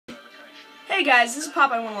Hey guys, this is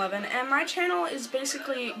Popeye111, and my channel is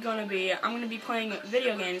basically I'm going to be playing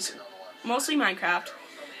video games, mostly Minecraft,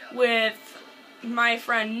 with my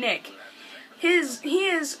friend Nick. He is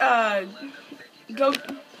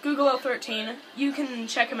Google013. You can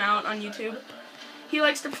check him out on YouTube. He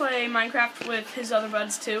likes to play Minecraft with his other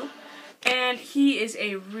buds too, and he is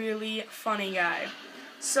a really funny guy.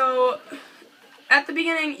 So, at the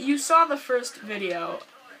beginning, you saw the first video.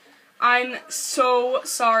 I'm so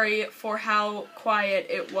sorry for how quiet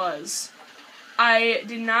it was. I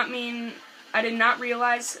did not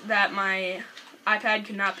realize that my iPad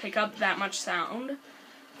could not pick up that much sound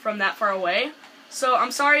from that far away. So I'm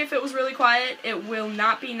sorry if it was really quiet. It will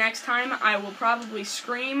not be next time. I will probably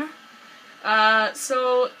scream.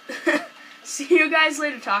 So see you guys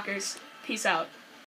later, talkers. Peace out.